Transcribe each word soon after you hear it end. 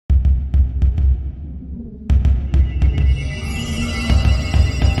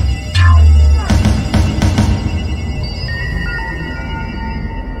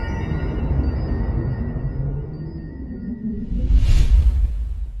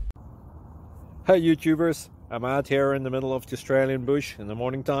Hi YouTubers, I'm out here in the middle of the Australian bush in the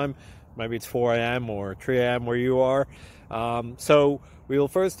morning time. Maybe it's 4 a.m. or 3 a.m. where you are. So we'll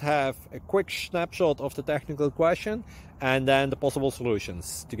first have a quick snapshot of the technical question and then the possible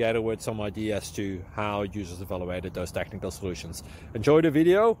solutions, together with some ideas to how users evaluated those technical solutions. Enjoy the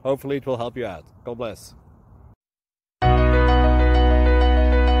video, hopefully it will help you out. God bless.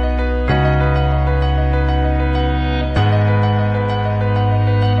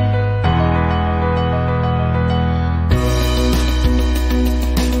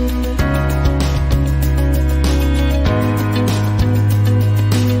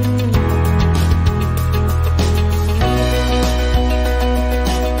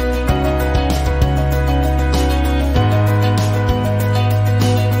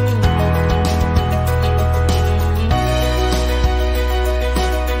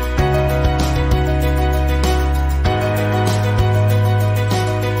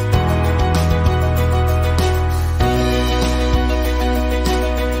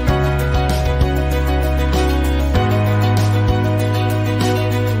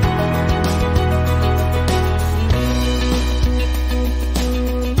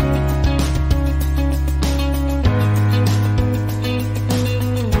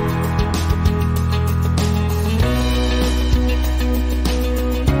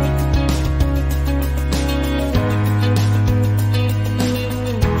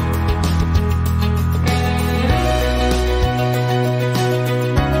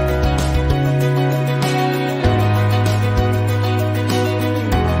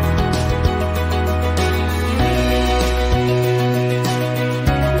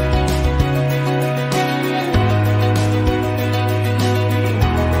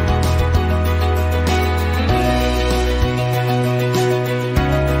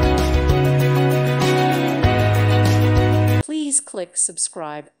 Please click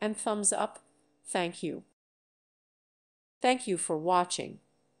subscribe and thumbs up. Thank you. Thank you for watching.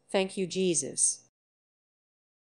 Thank you, Jesus.